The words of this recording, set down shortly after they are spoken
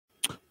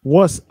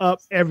What's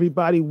up,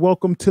 everybody?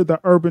 Welcome to the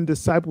Urban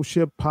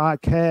Discipleship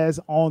Podcast.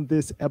 On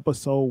this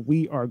episode,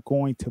 we are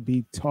going to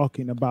be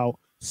talking about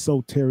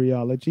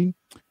soteriology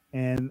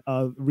and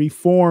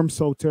reformed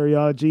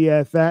soteriology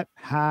at that.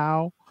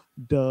 How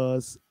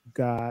does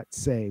God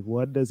save?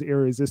 What does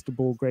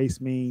irresistible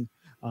grace mean?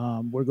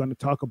 We're going to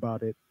talk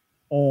about it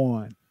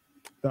on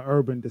the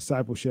Urban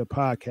Discipleship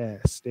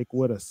Podcast. Stick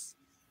with us.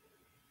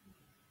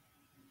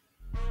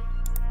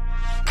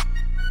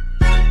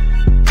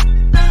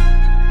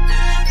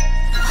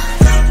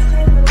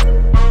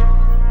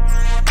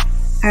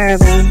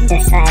 Urban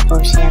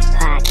Discipleship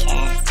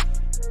Podcast.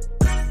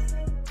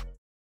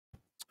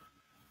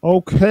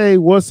 Okay,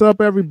 what's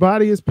up,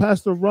 everybody? It's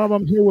Pastor Rob.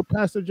 I'm here with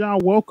Pastor John.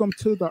 Welcome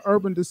to the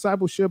Urban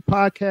Discipleship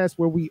Podcast,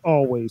 where we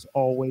always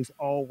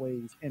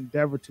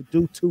endeavor to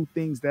do two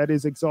things. That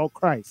is, exalt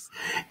Christ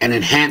and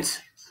enhance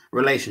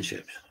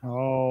relationships.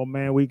 Oh,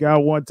 man, we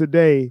got one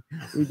today.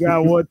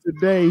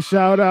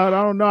 Shout out.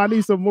 I don't know. I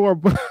need some more.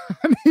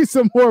 I need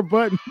some more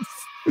buttons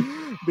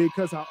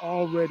because I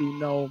already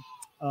know.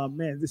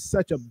 Man, this is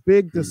such a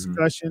big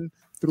discussion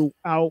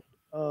throughout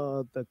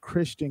the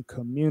Christian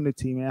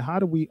community, man. How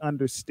do we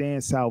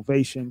understand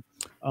salvation?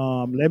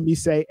 Let me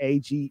say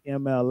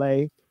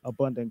AGMLA,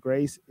 Abundant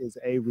Grace, is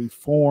a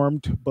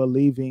reformed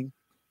believing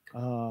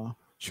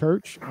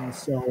church. And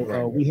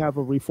so we have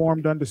a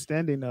reformed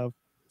understanding of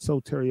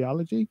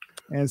soteriology.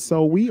 And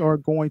so we are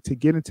going to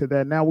get into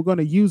that. Now we're going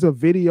to use a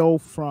video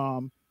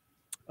from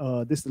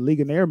this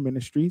Legionnaire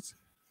Ministries.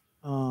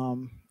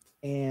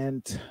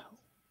 And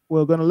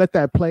we're going to let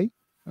that play.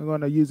 I'm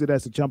going to use it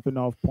as a jumping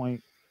off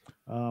point.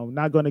 We're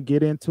not going to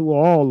get into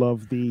all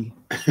of the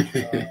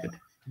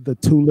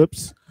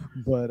tulips,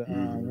 but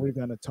we're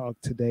going to talk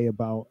today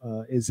about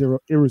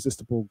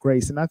irresistible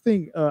grace. And I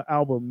think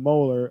Albert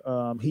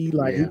Mohler, he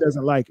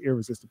doesn't like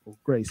irresistible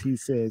grace. He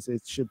says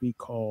it should be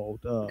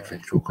called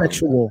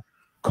effectual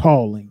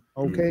calling.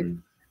 Okay,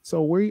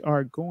 so we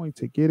are going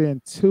to get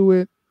into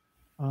it.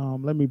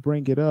 Let me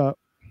bring it up.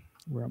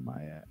 Where am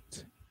I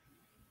at?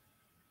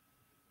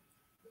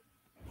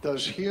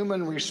 Does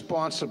human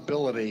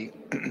responsibility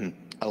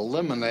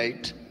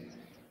eliminate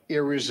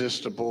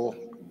irresistible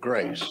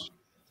grace?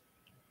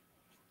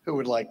 Who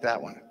would like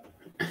that one?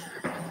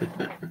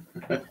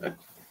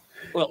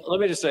 Well, let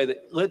me just say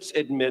that let's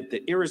admit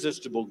that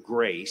irresistible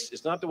grace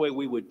is not the way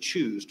we would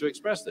choose to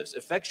express this.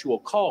 Effectual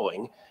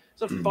calling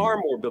is a far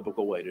more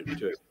biblical way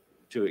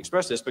to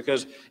express this,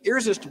 because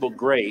irresistible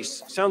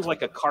grace sounds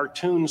like a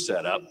cartoon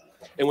setup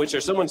in which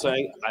there's someone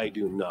saying, I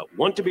do not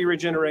want to be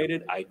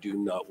regenerated. I do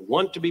not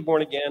want to be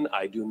born again.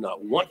 I do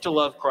not want to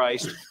love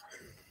Christ.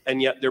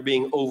 And yet they're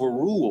being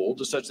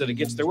overruled such that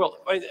against their will.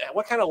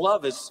 What kind of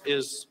love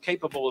is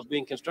capable of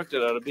being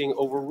constructed out of being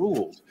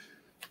overruled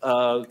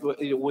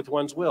with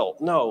one's will?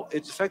 No,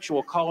 it's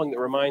effectual calling that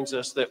reminds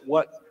us that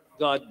what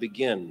God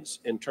begins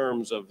in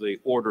terms of the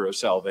order of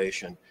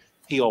salvation,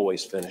 he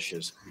always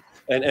finishes.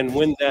 And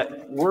when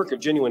that work of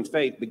genuine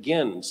faith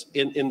begins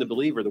in the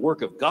believer, the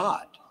work of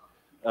God,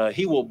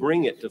 he will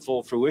bring it to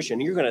full fruition.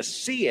 You're going to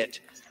see it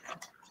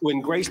when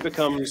grace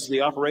becomes,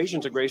 the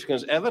operations of grace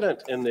becomes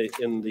evident in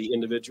the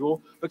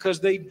individual,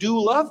 because they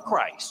do love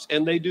Christ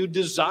and they do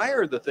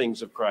desire the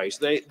things of Christ.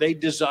 They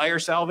desire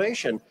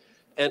salvation.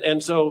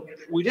 And so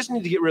we just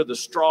need to get rid of the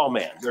straw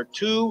man. There are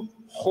two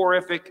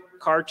horrific,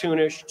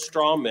 cartoonish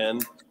straw men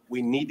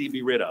we need to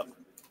be rid of.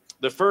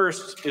 The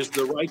first is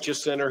the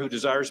righteous sinner who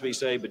desires to be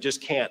saved, but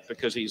just can't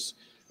because he's,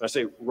 I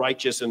say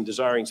righteous and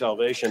desiring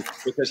salvation,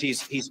 because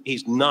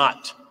he's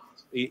not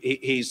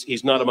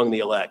among the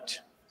elect.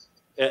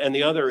 And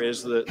the other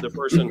is the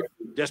person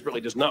who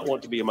desperately does not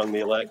want to be among the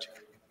elect,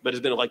 but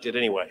has been elected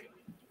anyway.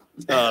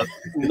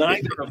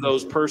 Neither of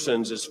those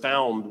persons is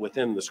found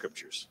within the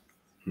scriptures.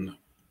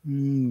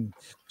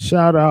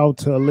 Shout out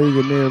to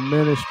Legionnaire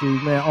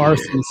Ministries, man.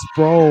 R.C.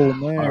 Sproul,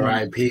 man.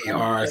 R.I.P.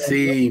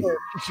 R.C.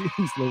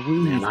 Jeez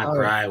Louise. Man, I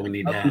cry when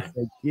he died.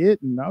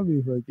 I'll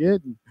be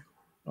forgetting.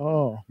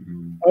 Oh,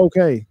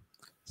 okay.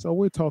 So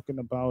we're talking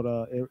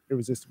about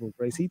irresistible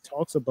grace. He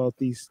talks about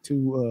these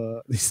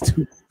two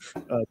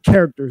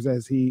characters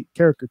as he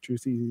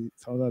caricatures. He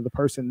talks about the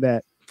person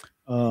that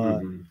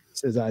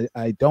says,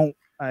 "I don't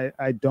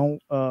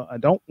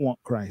want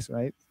Christ,"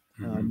 right?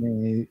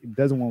 He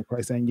doesn't want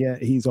Christ, and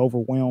yet he's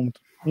overwhelmed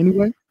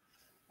anyway.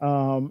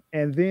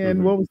 And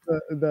then what was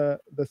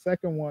the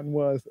second one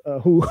was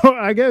who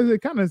I guess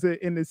it kind of is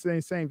in the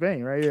same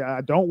vein, right?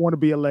 I don't want to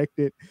be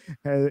elected,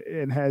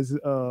 and has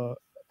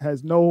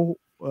no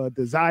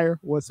desire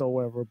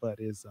whatsoever, but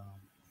he's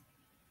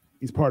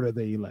part of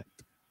the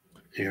elect.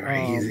 Yeah,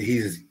 right.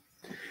 He's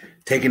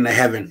taken to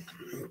heaven,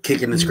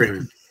 kicking and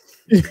screaming.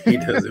 He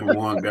doesn't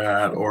want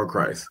God or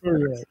Christ.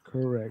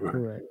 Correct.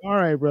 All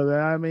right, brother.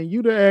 I mean,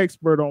 you the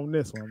expert on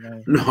this one,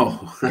 man.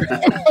 No.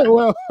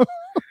 Well,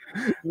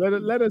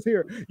 let us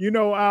hear. You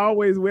know,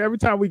 every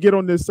time we get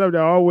on this subject,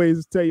 I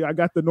always tell you I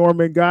got the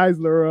Norman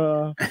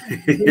Geisler.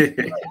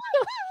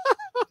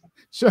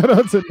 Shout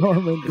out to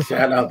Norman.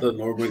 Shout out to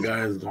Norman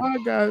Geisler. I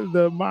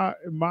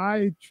got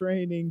my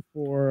training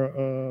for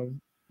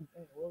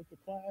what was the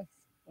class?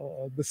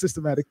 the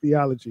systematic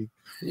theology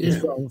Yeah.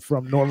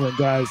 from Norman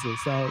Geisler.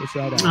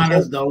 Shout out. Nah,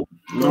 that's dope.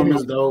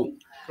 Norman's dope.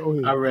 Go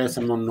ahead. I read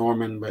some on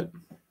Norman, but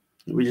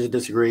we just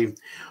disagree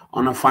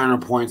on the finer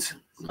points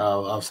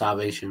of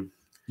salvation.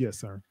 Yes,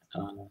 sir.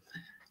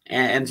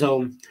 And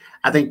so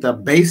I think the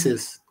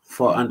basis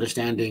for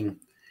understanding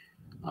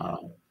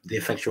the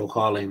effectual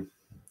calling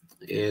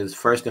is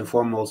first and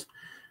foremost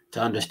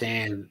to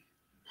understand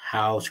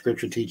how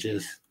Scripture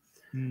teaches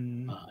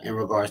in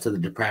regards to the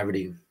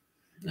depravity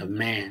of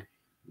man.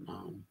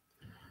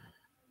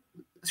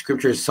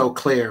 Scripture is so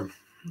clear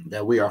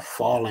that we are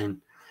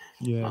fallen.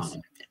 Yes.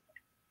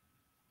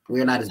 We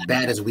are not as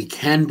bad as we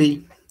can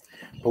be,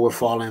 but we're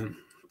falling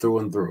through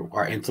and through.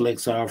 Our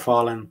intellects are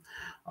fallen,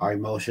 our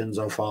emotions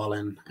are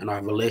fallen, and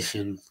our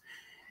volition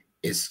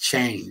is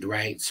chained,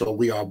 right? So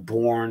we are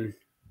born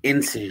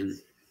in sin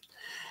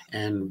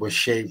and we're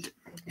shaped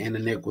in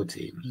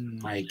iniquity.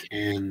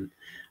 And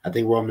I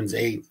think Romans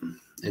 8,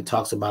 it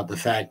talks about the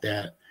fact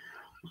that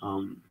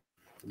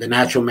the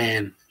natural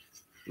man,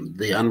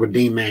 the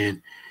unredeemed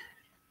man,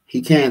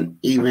 he can't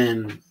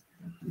even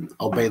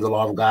obey the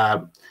law of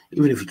God,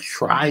 even if he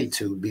tried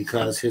to,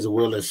 because his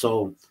will is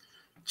so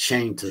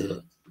chained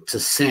to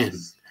sin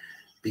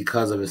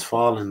because of his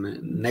fallen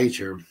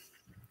nature.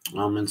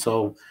 And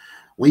so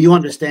when you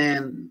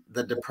understand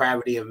the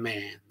depravity of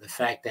man, the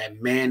fact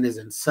that man is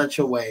in such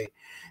a way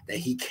that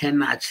he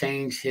cannot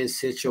change his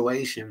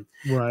situation,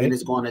 then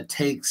it's going to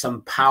take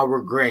some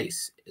power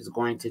grace. It's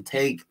going to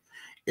take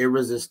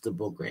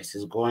irresistible grace.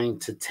 It's going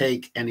to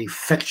take an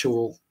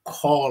effectual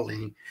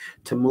calling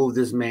to move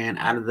this man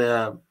out of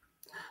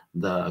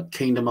the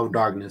kingdom of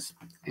darkness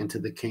into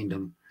the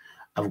kingdom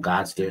of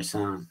God's dear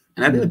Son.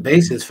 And I think the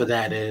basis for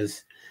that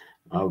is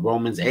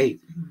Romans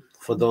 8.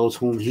 For those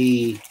whom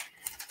he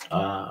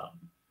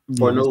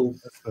foreknew,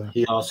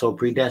 he also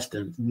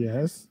predestined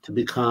to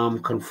become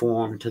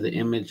conformed to the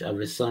image of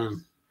his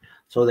Son,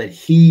 so that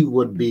he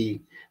would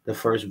be the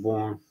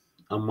firstborn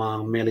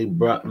among many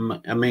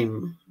brethren.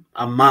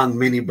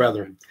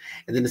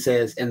 And then it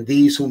says, and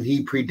these whom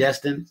he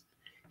predestined,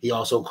 he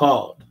also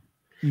called.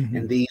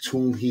 And these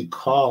whom he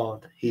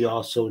called, he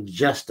also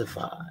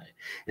justified.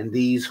 And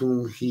these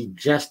whom he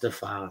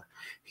justified,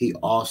 he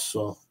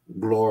also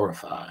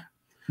glorified.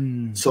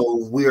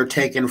 So we are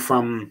taken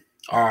from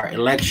our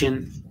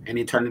election in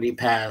eternity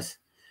past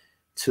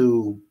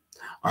to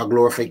our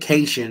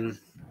glorification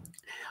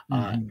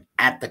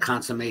at the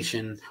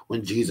consummation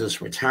when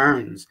Jesus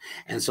returns.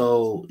 And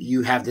so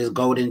you have this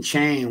golden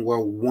chain where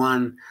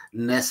one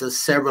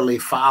necessarily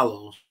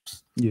follows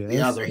the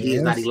other. He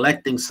is not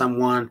electing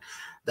someone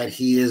that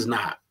he is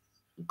not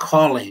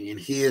calling, and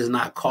he is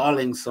not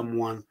calling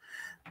someone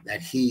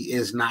that he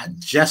is not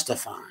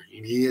justifying,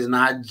 and he is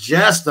not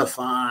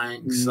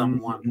justifying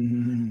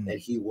someone that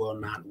he will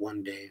not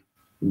one day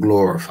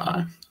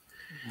glorify.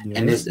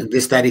 And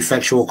this that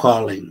effectual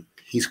calling,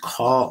 he's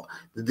called.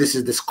 This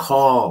is this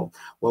call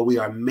where we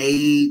are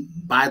made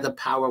by the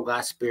power of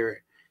God's Spirit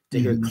to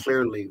hear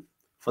clearly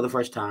for the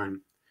first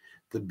time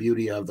the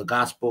beauty of the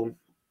gospel,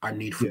 our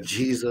need for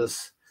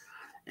Jesus,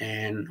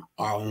 and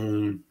our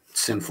own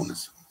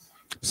sinfulness.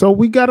 So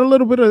we got a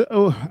little bit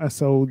of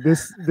so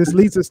this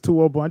leads us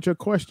to a bunch of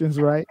questions,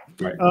 right?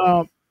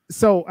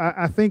 So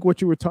I think what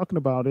you were talking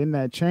about in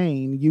that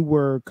chain, you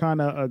were kind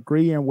of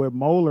agreeing with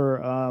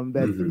Mohler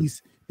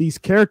that these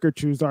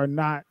caricatures are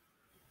not.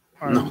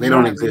 They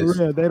don't exist.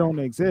 Real. They don't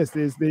exist.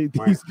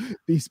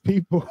 These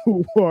people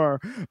who are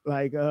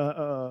like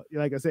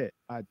I said,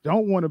 I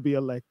don't want to be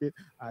elected.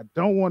 I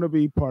don't want to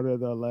be part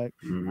of the elect.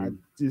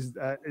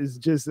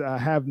 I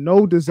have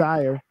no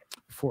desire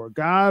for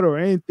God or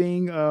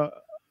anything of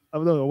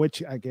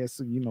which I guess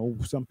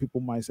some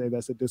people might say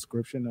that's a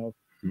description of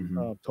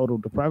total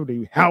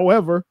depravity.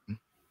 However,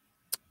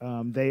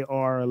 they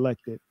are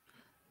elected.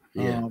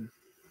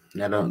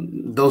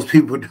 Those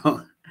people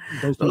don't.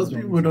 Those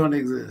people don't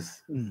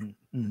exist.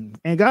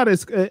 And God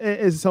is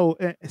so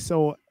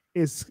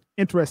it's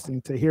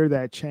interesting to hear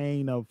that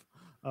chain of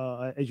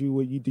did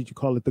you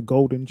call it the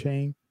golden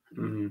chain?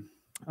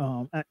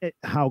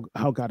 How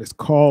God is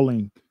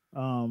calling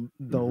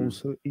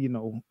those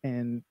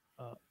and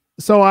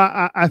so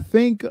I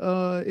think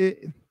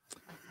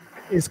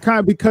it's kind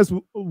of because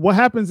what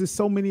happens is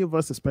so many of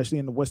us, especially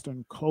in the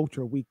Western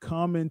culture, we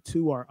come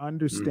into our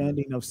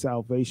understanding of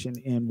salvation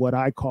in what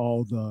I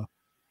call the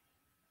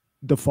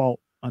default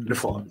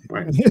understanding.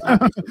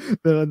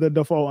 The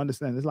default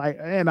understanding. It's like,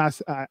 and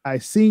I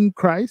seen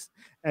Christ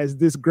as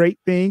this great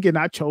thing, and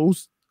I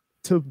chose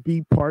to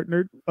be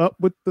partnered up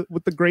with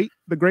the great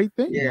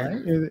thing.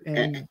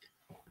 Right?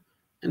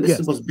 And this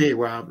is what's big,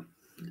 Rob,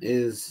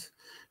 is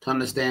to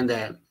understand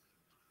that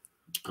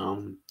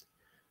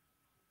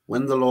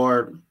when the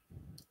Lord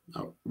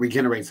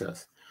regenerates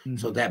us,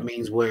 so that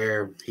means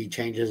where he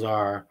changes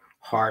our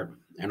heart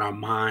and our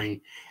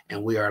mind,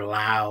 and we are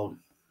allowed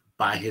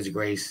by his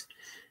grace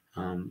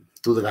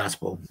through the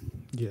gospel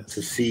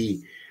to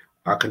see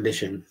our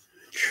condition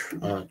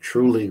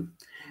truly,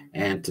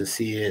 and to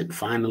see it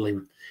finally.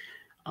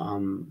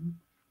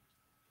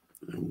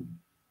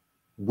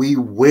 We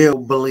will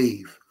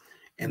believe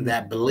And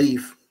that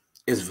belief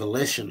is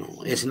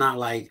volitional. It's not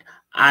like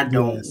I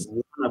don't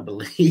want to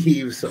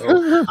believe,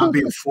 so I'm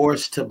being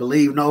forced to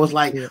believe. No, it's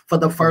like for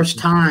the first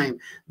time,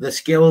 the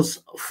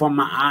scales from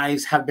my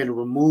eyes have been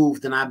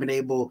removed, and I've been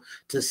able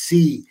to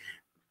see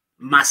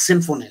my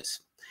sinfulness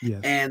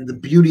and the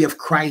beauty of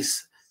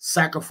Christ's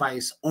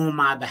sacrifice on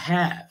my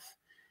behalf.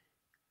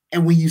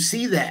 And when you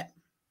see that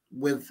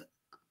with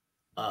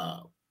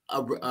a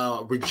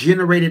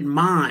regenerated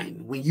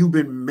mind, when you've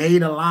been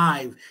made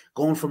alive,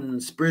 going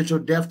from spiritual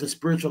death to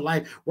spiritual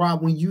life,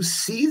 Rob, when you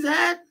see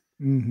that,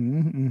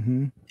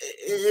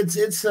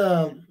 it's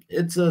a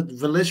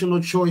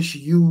volitional choice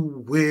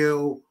you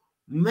will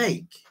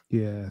make.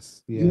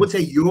 Yes. You will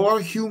take your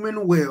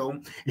human will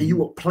and you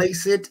will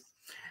place it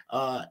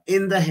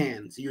in the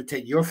hands. You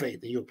take your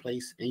faith and you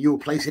will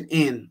place it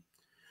in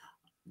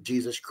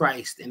Jesus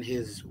Christ and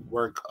his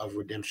work of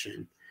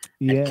redemption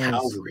at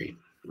Calvary.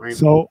 Right?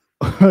 So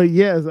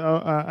yes,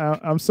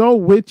 I'm so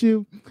with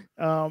you,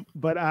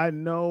 but I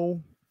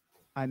know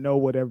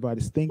what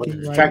everybody's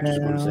thinking right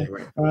now. Say,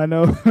 right? I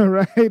know,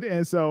 right?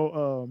 And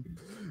so,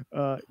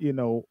 you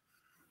know,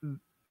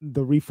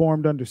 the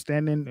Reformed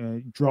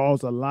understanding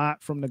draws a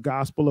lot from the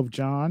Gospel of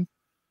John.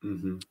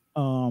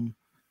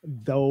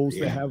 Those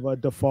that have a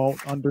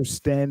default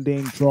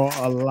understanding draw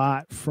a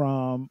lot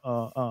from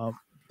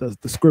the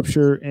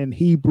scripture in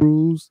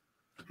Hebrews,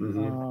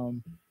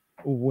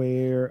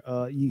 where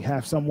you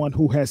have someone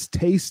who has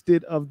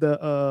tasted of the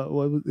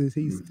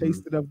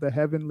tasted of the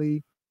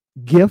heavenly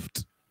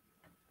gift.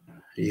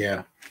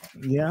 And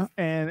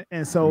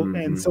so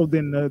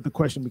then the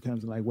question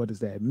becomes like, what does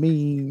that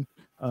mean?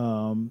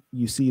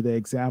 You see the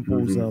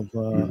examples of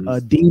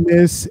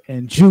Demas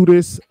and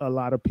Judas. A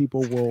lot of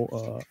people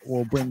will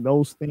bring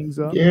those things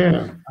up.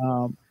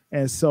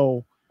 And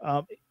so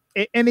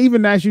and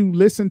even as you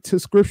listen to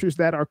scriptures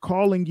that are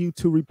calling you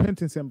to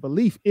repentance and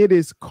belief, it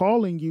is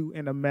calling you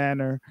in a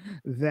manner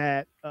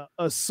that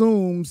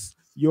assumes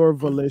your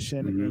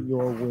volition and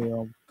your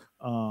will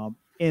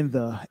in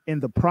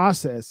the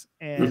process.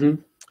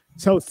 And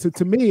so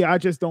to me, I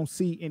just don't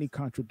see any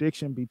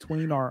contradiction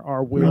between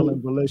our will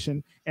and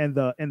volition and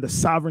the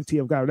sovereignty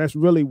of God. That's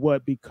really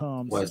what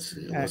becomes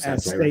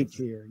at stake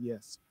here.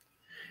 Yes.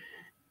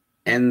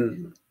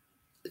 And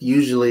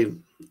usually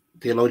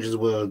theologians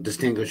will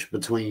distinguish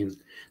between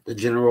the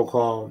general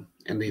call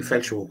and the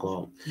effectual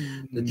call.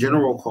 The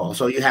general call.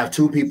 So you have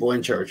two people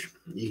in church.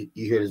 You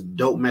hear this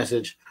dope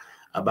message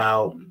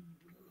about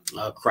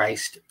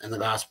Christ and the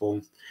gospel,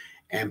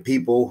 and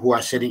people who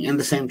are sitting in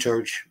the same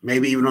church,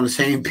 maybe even on the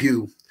same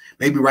pew,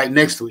 maybe right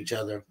next to each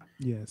other,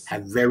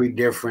 have very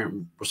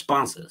different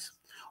responses.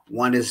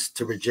 One is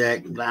to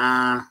reject,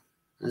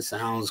 it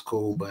sounds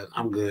cool, but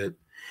I'm good.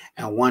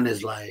 And one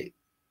is like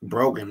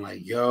broken,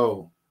 like,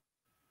 yo,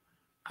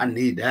 I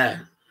need that.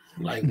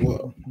 Like,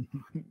 what?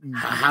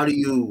 How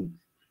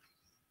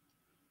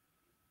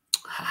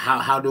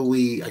do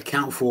we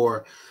account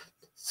for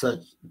such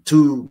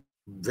two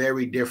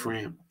very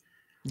different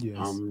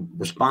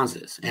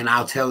responses? And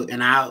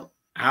I'll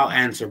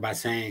answer by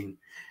saying,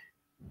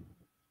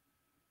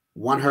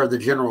 one heard the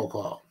general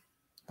call.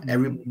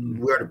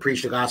 We are to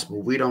preach the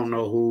gospel. We don't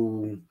know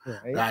who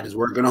God is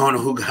working on or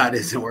who God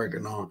isn't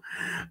working on.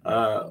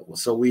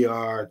 So we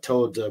are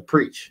told to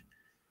preach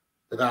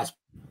the gospel.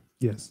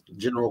 Yes.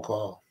 General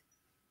call.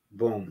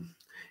 Boom.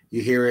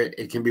 You hear it,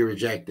 it can be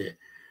rejected.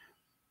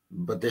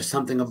 But there's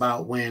something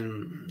about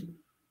when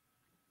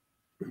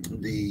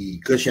the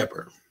good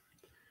shepherd,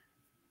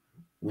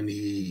 when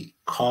he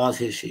calls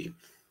his sheep,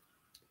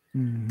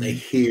 they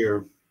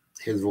hear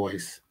his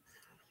voice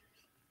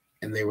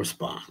and they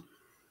respond.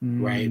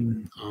 Right.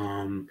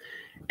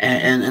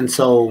 And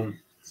so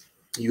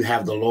you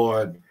have the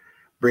Lord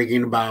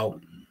bringing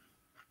about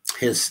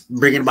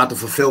the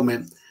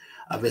fulfillment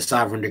of his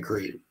sovereign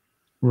decree.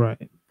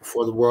 Right.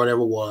 Before the world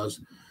ever was,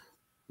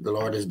 the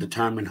Lord has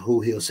determined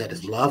who he'll set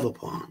his love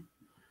upon.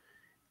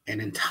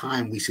 And in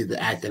time, we see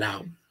the acted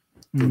out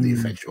through the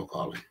effectual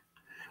calling,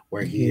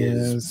 where he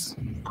is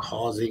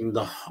causing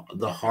the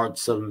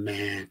hearts of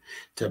man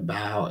to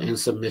bow in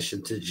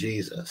submission to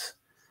Jesus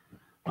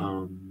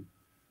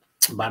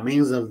by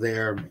means of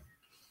their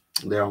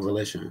own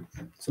volition.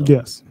 So.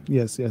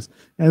 Yes.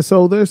 And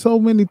so there's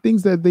so many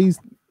things that these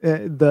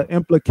the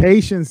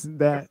implications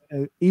that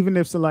even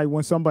if like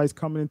when somebody's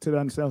coming into the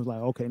understanding,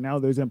 like, okay, now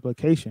there's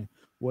implication.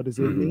 What does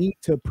it mean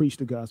to preach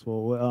the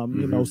gospel?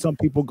 You know, some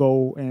people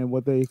go and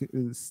what they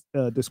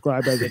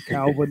describe as a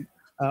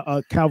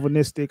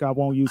Calvinistic, I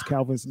won't use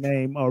Calvin's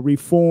name,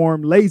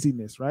 reform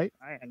laziness, right?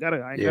 I ain't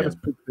gotta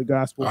preach the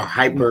gospel.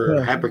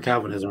 Hyper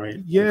Calvinism, right?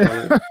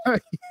 Yeah.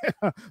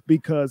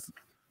 Because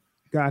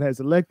God has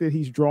elected,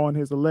 he's drawing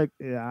his elect.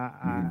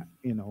 I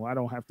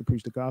don't have to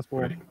preach the gospel.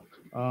 Right.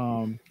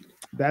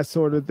 That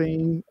sort of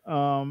thing.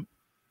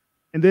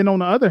 And then on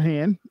the other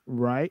hand,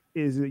 right,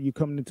 is that you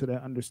coming into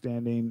that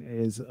understanding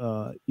is,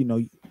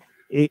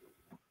 it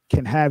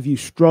can have you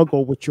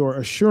struggle with your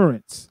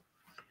assurance.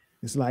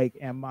 It's like,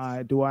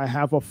 do I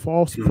have a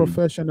false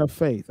profession of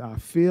faith? I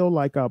feel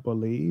like I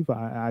believe.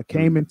 I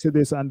came into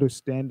this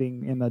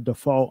understanding in a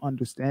default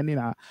understanding.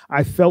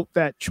 I felt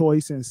that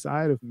choice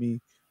inside of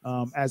me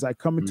as I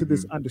come into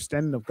this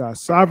understanding of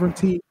God's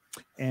sovereignty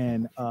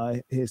and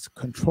his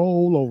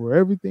control over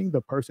everything.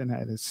 The person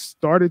that has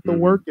started the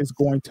work is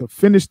going to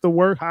finish the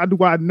work. How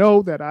do I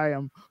know that I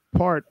am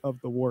part of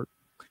the work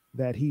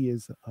that he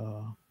is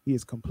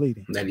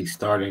completing? That he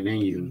started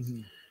in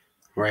you,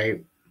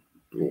 right?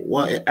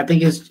 Well, I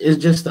think it's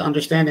just the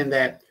understanding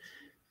that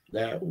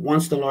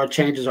once the Lord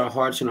changes our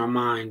hearts and our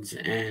minds,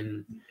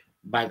 and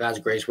by God's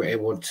grace, we're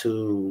able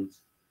to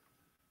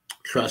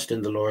trust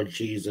in the Lord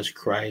Jesus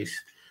Christ.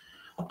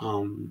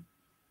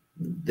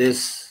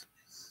 This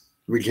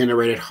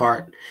regenerated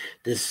heart,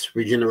 this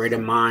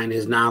regenerated mind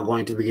is now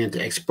going to begin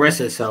to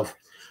express itself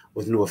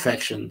with new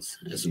affections.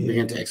 It's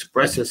begin to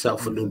express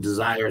itself with new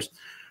desires,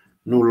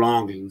 new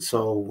longings.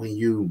 So when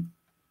you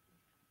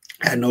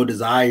had no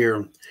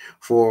desire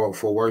for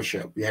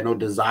worship, you had no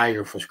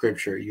desire for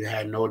scripture, you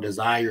had no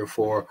desire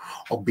for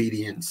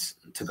obedience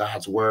to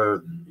God's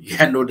word, you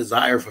had no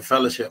desire for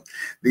fellowship,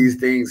 these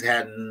things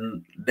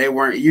you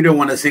didn't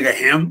want to sing a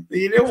hymn,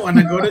 you didn't want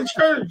to go to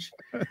church.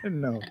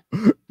 No.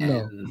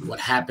 And what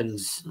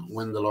happens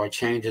when the Lord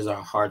changes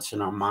our hearts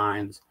and our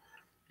minds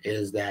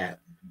is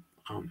that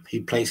he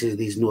places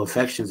these new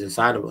affections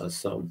inside of us.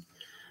 So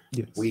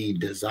we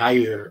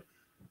desire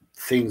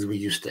things we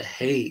used to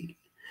hate,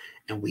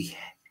 and we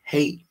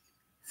hate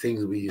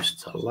things we used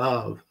to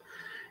love.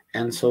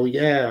 And so,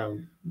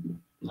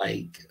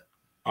 like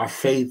our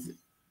faith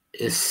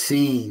is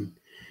seen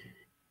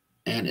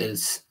and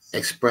is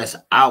expressed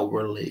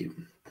outwardly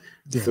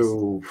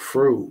through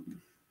fruit,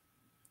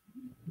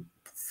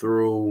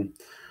 through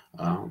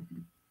a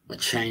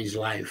changed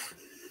life,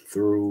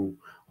 through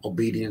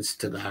obedience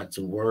to God's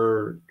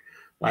word.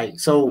 Like,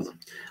 so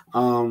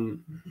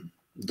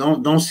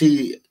don't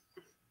see,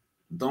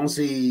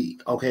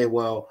 okay,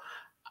 well,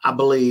 I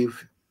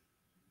believe,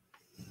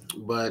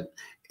 but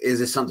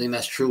is it something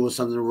that's true or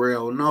something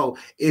real? No,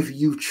 if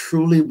you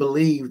truly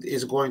believed,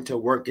 it's going to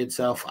work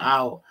itself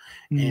out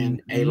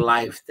in a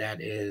life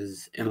that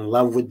is in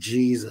love with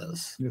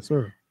Jesus. Yes,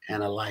 sir.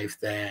 And a life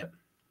that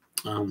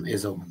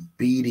is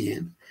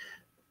obedient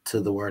to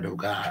the word of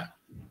God.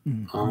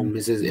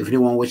 It says, if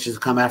anyone wishes to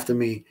come after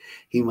me,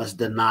 he must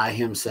deny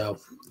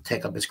himself,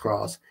 take up his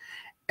cross,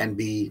 and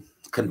be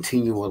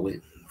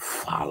continually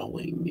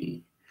following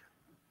me.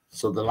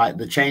 So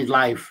the changed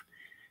life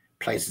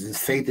places his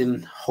faith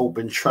in, hope,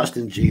 and trust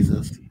in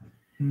Jesus,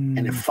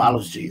 and it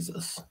follows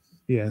Jesus.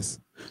 Yes.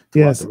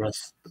 Throughout the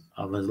rest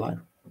of his life.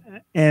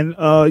 And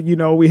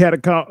we had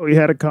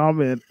a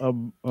comment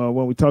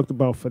when we talked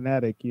about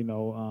fanatic,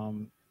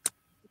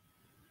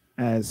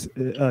 as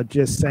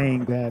just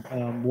saying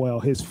that well,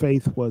 his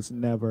faith was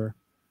never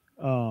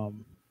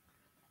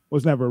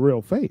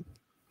real faith.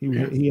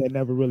 He had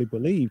never really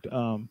believed.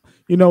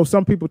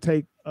 Some people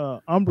take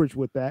umbrage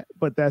with that,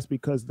 but that's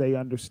because they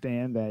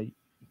understand that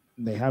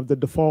they have the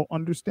default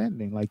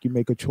understanding. Like, you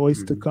make a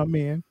choice to come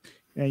in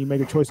and you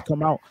make a choice to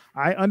come out.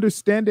 I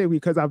understand it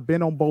because I've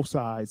been on both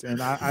sides,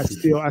 and I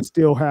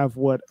still have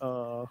what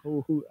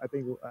who I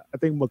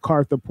think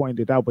MacArthur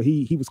pointed out, but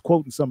he was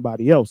quoting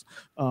somebody else.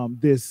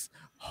 This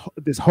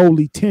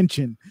holy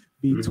tension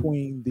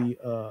between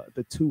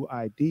the two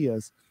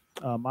ideas.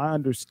 I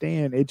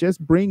understand it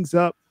just brings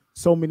up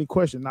so many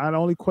questions. Not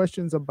only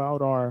questions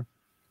about our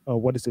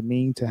what does it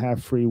mean to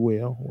have free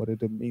will? What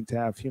does it mean to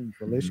have human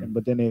volition?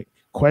 But then it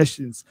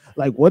questions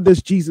like, what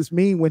does Jesus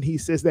mean when he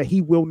says that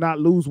he will not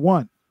lose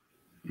one?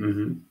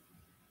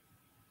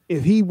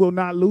 If he will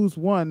not lose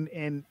one,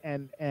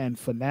 and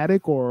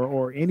fanatic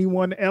or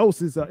anyone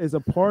else is a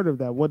part of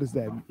that, what does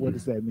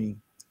that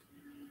mean?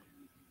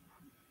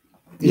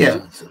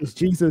 Is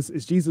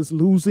Jesus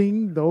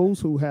losing those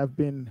who have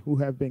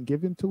been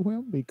given to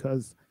him?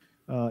 Because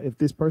if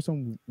this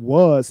person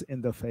was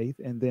in the faith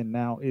and then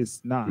now is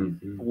not,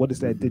 what is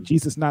that? Did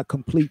Jesus not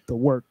complete the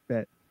work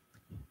that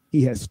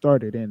he has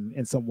started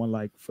in someone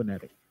like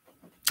fanatic?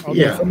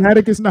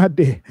 Fanatic is not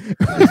dead.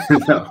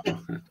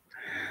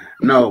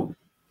 No,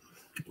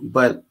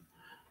 but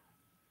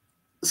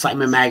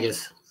Simon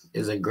Magus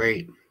is a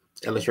great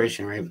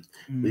illustration, right?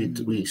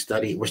 We're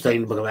studying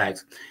the book of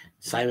Acts.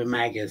 Simon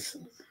Magus,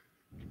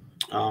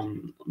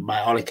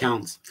 by all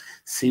accounts,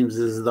 seems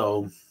as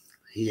though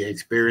he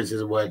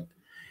experiences what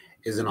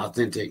is an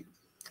authentic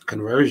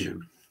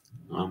conversion.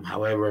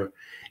 However,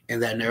 in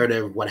that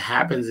narrative, what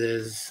happens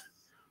is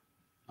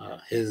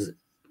his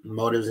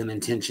motives and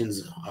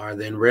intentions are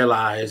then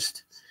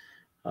realized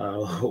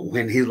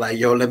when he's like,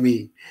 yo, let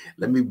me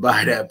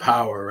buy that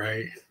power,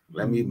 right?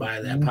 Let me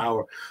buy that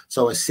power.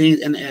 So it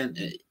seems, and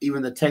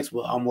even the text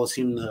will almost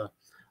seem to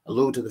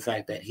allude to the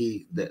fact that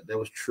that there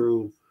was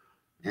true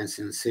and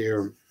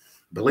sincere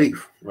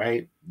belief,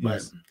 right?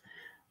 But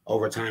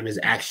over time, his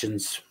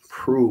actions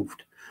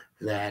proved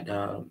that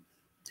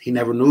he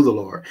never knew the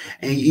Lord.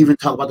 And you even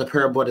talk about the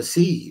parable of the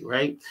seed,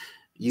 right?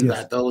 You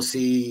got those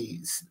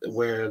seeds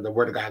where the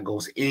word of God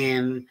goes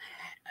in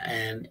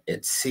and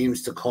it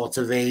seems to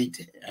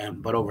cultivate,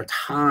 but over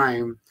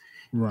time,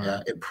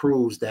 it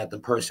proves that the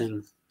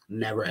person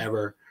never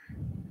ever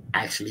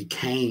actually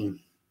came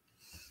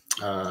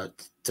to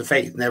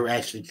faith, never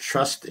actually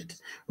trusted,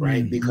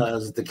 right?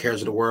 Because the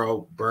cares of the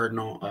world burden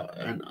on,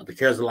 and the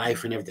cares of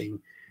life and everything,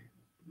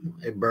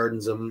 it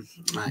burdens them,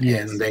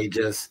 and they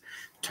just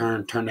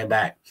turn their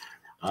back.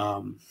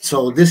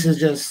 So this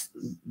is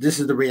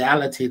the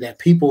reality, that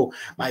people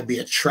might be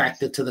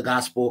attracted to the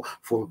gospel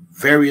for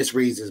various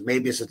reasons.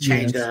 Maybe it's a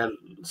change in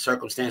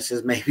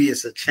circumstances, maybe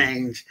it's a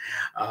change,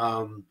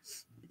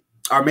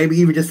 or maybe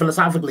even just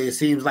philosophically, it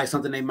seems like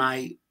something they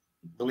might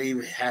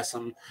believe has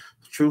some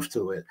truth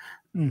to it.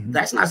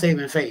 That's not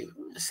saving faith.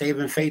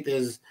 Saving faith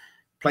is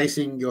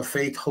placing your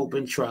faith, hope,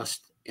 and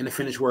trust in the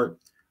finished work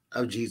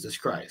of Jesus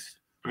Christ.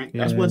 Right?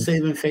 That's what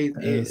saving faith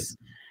is,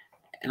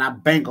 and I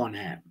bank on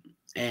that.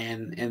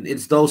 And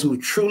it's those who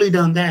truly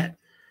done that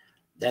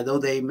though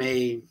they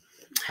may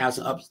have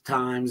some up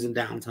times and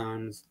down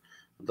times,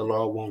 the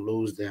Lord won't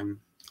lose them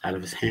out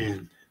of His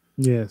hand.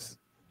 Yes,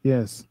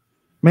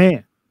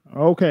 man.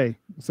 Okay,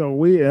 so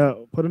we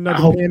put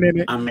another pin in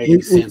it. I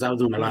made sense. I was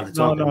doing a lot of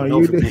talking. No,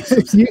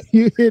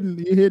 you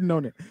hitting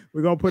on it.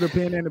 We're gonna put a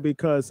pin in it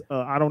because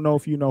I don't know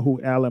if you know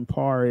who Alan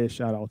Parr is.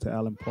 Shout out to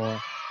Alan Parr.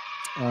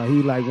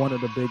 He like one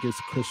of the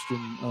biggest Christian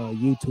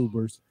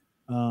YouTubers.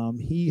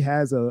 He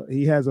has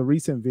a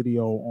recent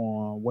video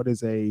on what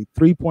is a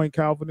 3-point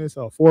Calvinist,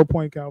 a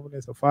 4-point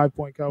Calvinist, a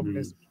 5-point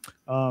Calvinist.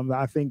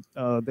 I think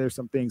there's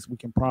some things we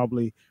can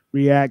probably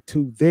react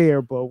to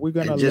there, but we're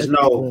gonna just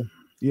know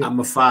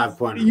I'm a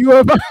 5-pointer. You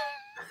are.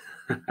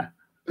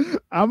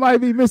 I might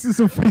be missing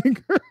some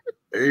fingers.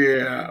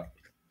 Yeah,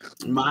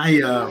 my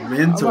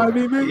mentor,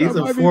 he's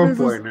a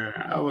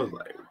 4-pointer. I was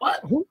like,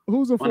 what?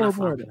 Who's a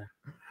 4-pointer?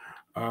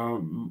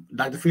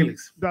 Dr.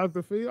 Felix.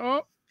 Dr. Felix.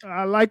 Oh,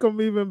 I like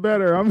him even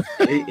better.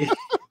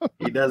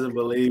 He doesn't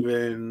believe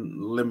in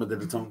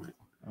limited atonement.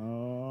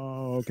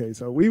 Oh, okay.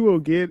 So we will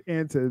get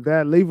into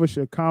that. Leave us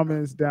your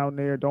comments down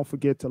there. Don't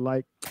forget to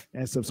like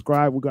and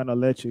subscribe. We're going to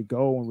let you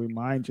go and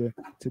remind you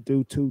to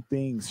do 2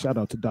 things. Shout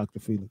out to Dr.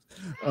 Felix.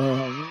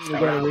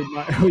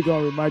 We're going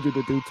to remind you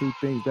to do 2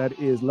 things. That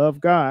is love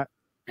God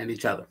and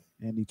each other.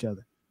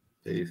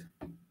 Peace.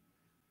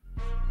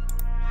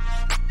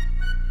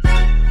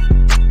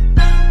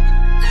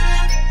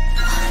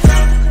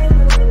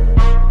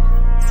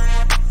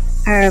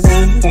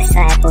 Urban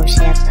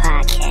Discipleship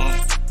Podcast.